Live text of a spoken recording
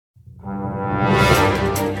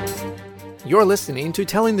You're listening to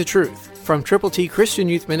Telling the Truth from Triple T Christian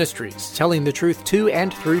Youth Ministries, telling the truth to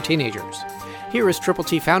and through teenagers. Here is Triple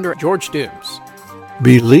T founder George Dooms.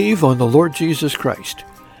 Believe on the Lord Jesus Christ.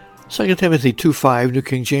 2 Timothy 2:5, New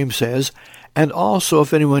King James says, "And also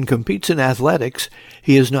if anyone competes in athletics,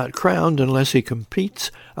 he is not crowned unless he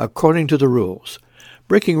competes according to the rules."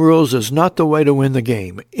 Breaking rules is not the way to win the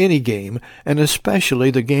game, any game, and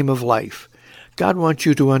especially the game of life. God wants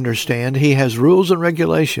you to understand He has rules and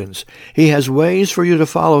regulations. He has ways for you to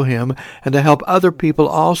follow Him and to help other people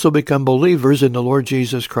also become believers in the Lord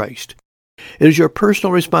Jesus Christ. It is your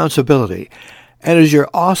personal responsibility and it is your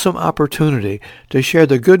awesome opportunity to share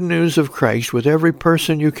the good news of Christ with every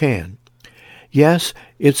person you can. Yes,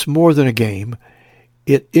 it's more than a game.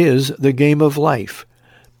 It is the game of life.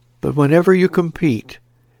 But whenever you compete,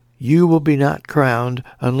 you will be not crowned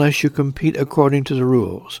unless you compete according to the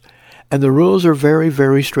rules. And the rules are very,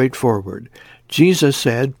 very straightforward. Jesus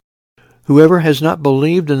said, "Whoever has not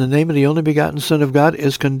believed in the name of the only begotten Son of God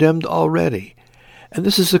is condemned already." And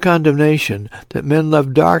this is the condemnation, that men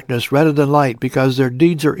love darkness rather than light because their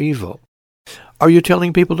deeds are evil. Are you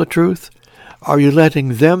telling people the truth? Are you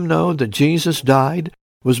letting them know that Jesus died,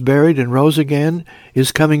 was buried, and rose again,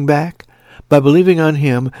 is coming back? By believing on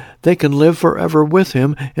Him, they can live forever with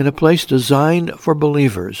Him in a place designed for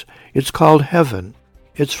believers. It's called heaven.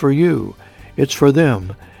 It's for you. It's for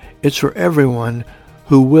them. It's for everyone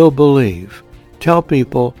who will believe. Tell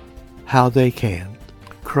people how they can.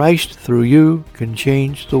 Christ through you can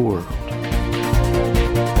change the world.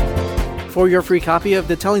 For your free copy of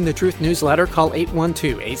the Telling the Truth newsletter, call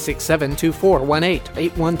 812-867-2418,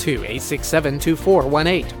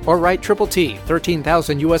 812-867-2418, or write Triple T,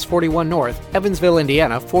 13,000 U.S. 41 North, Evansville,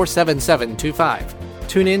 Indiana, 47725.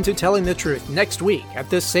 Tune in to Telling the Truth next week at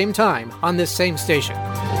this same time on this same station.